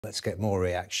Let's get more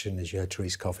reaction, as you heard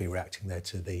Therese Coffey reacting there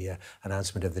to the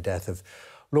announcement of the death of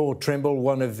Lord Trimble,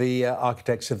 one of the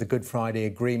architects of the Good Friday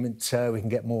Agreement. We can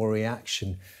get more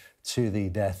reaction to the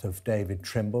death of David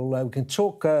Trimble. We can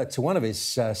talk to one of his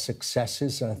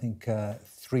successors, I think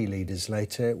 3 leaders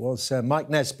later. It was Mike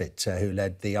Nesbitt, who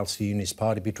led the Ulster Unionist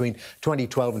Party between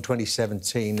 2012 and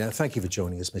 2017. Thank you for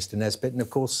joining us, Mr Nesbitt. And, of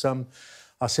course,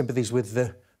 our sympathies with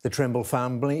the Trimble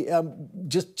family.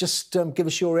 Just give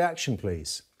us your reaction,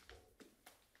 please.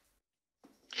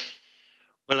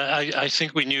 Well, I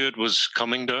think we knew it was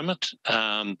coming, Dermot,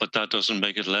 but that doesn't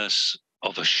make it less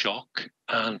of a shock.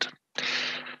 And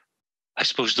I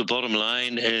suppose the bottom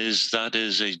line is that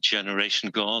is a generation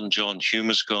gone. John Hume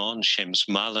is gone. Seamus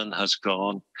Mallon has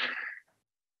gone.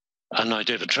 And now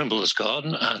David Trimble is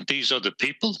gone. And these are the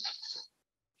people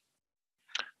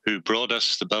who brought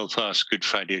us the Belfast Good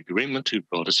Friday Agreement, who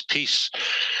brought us peace,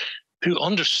 who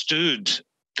understood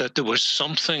that there was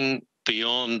something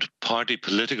beyond party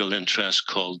political interest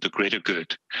called the greater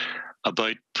good,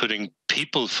 about putting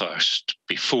people first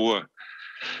before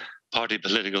party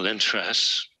political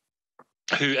interests,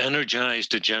 who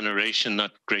energized a generation.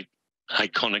 That great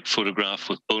iconic photograph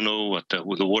with Bono at the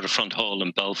Waterfront Hall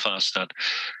in Belfast, that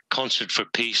concert for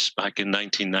peace back in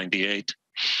 1998.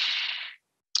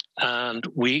 And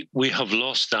we have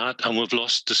lost that, and we've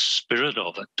lost the spirit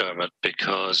of it, Dermot,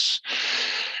 because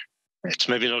it's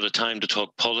maybe not a time to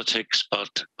talk politics,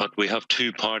 but we have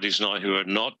 2 parties now who are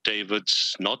not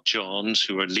David's, not John's,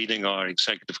 who are leading our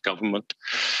executive government,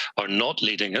 or not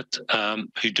leading it,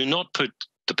 who do not put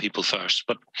the people first.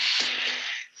 But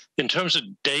in terms of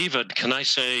David, can I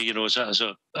say, you know,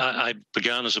 I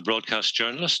began as a broadcast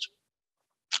journalist.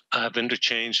 I've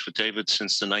interchanged with David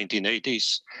since the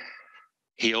 1980s.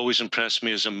 He always impressed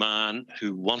me as a man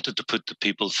who wanted to put the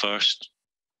people first.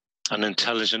 An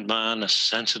intelligent man, a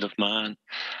sensitive man.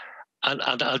 And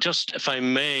I'll just, if I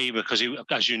may, because he,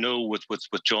 as you know, with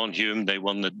John Hume, they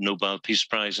won the Nobel Peace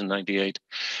Prize in '98.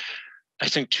 I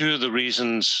think 2 of the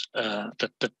reasons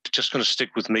that just going to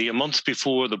stick with me, a month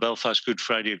before the Belfast Good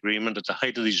Friday Agreement, at the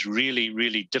height of these really,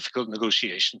 really difficult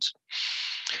negotiations,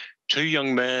 2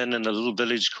 young men in a little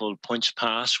village called Points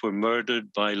Pass were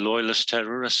murdered by loyalist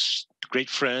terrorists, great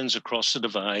friends across the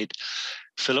divide,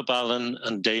 Philip Allen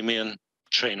and Damien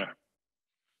Traynor.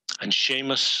 And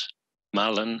Seamus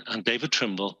Mallon and David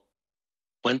Trimble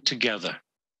went together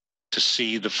to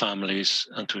see the families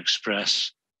and to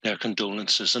express their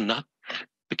condolences. And that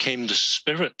became the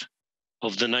spirit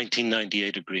of the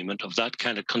 1998 agreement, of that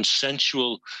kind of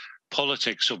consensual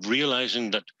politics of realizing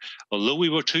that although we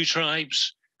were 2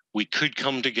 tribes, we could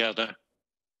come together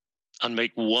and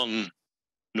make one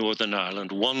Northern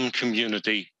Ireland, one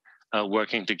community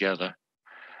working together.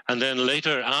 And then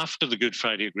later, after the Good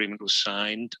Friday Agreement was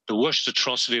signed, the worst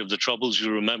atrocity of the Troubles,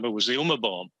 you remember, was the Omagh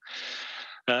bomb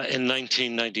in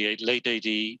 1998,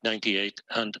 late 98.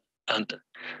 And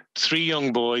 3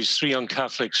 young boys, 3 young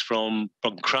Catholics from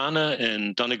Buncrana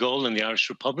in Donegal in the Irish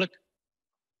Republic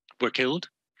were killed,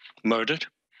 murdered.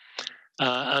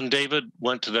 And David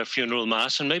went to their funeral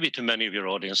mass, and maybe to many of your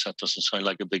audience that doesn't sound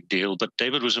like a big deal, but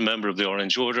David was a member of the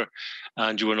Orange Order,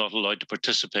 and you were not allowed to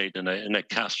participate in a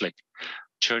Catholic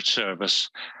church service.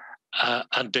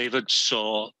 And David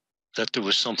saw that there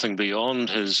was something beyond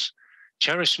his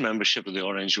cherished membership of the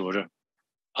Orange Order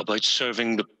about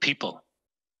serving the people.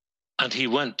 And he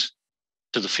went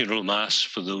to the funeral mass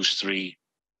for those 3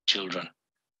 children.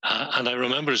 And I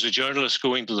remember as a journalist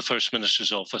going to the First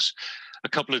Minister's office a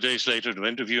couple of days later to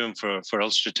interview him for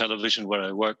Ulster Television, where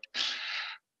I worked.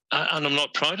 And I'm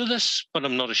not proud of this, but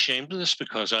I'm not ashamed of this,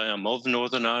 because I am of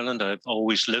Northern Ireland. I've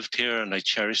always lived here and I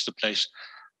cherish the place.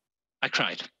 I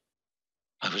cried.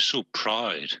 I was so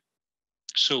proud,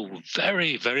 so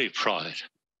very, very proud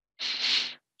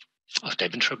of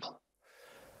David Trimble.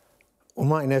 Well,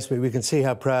 Mike Nesbitt, we can see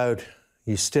how proud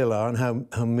you still are and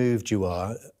how moved you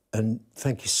are. And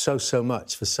thank you so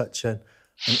much for such an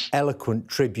eloquent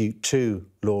tribute to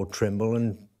Lord Trimble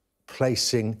and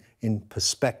placing in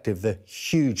perspective the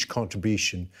huge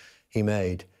contribution he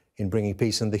made in bringing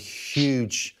peace and the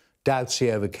huge doubts he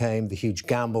overcame, the huge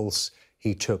gambles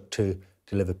he took to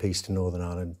deliver peace to Northern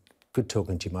Ireland. Good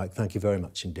talking to you, Mike. Thank you very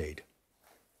much indeed.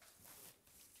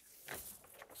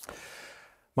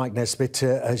 Mike Nesbitt,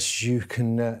 as you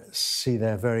can see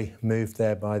there, very moved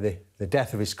there by the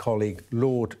death of his colleague,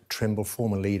 Lord Trimble,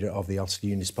 former leader of the Ulster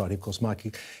Unionist Party. Of course,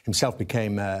 Mike himself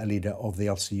became a leader of the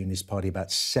Ulster Unionist Party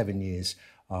about 7 years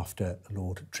after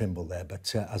Lord Trimble there.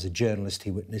 But as a journalist,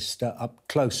 he witnessed up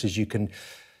close, as you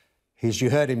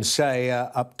heard him say,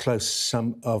 up close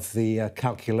some of the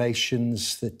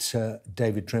calculations that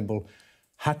David Trimble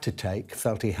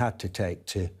felt he had to take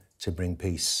to to bring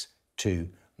peace to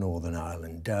Northern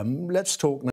Ireland. Let's talk now.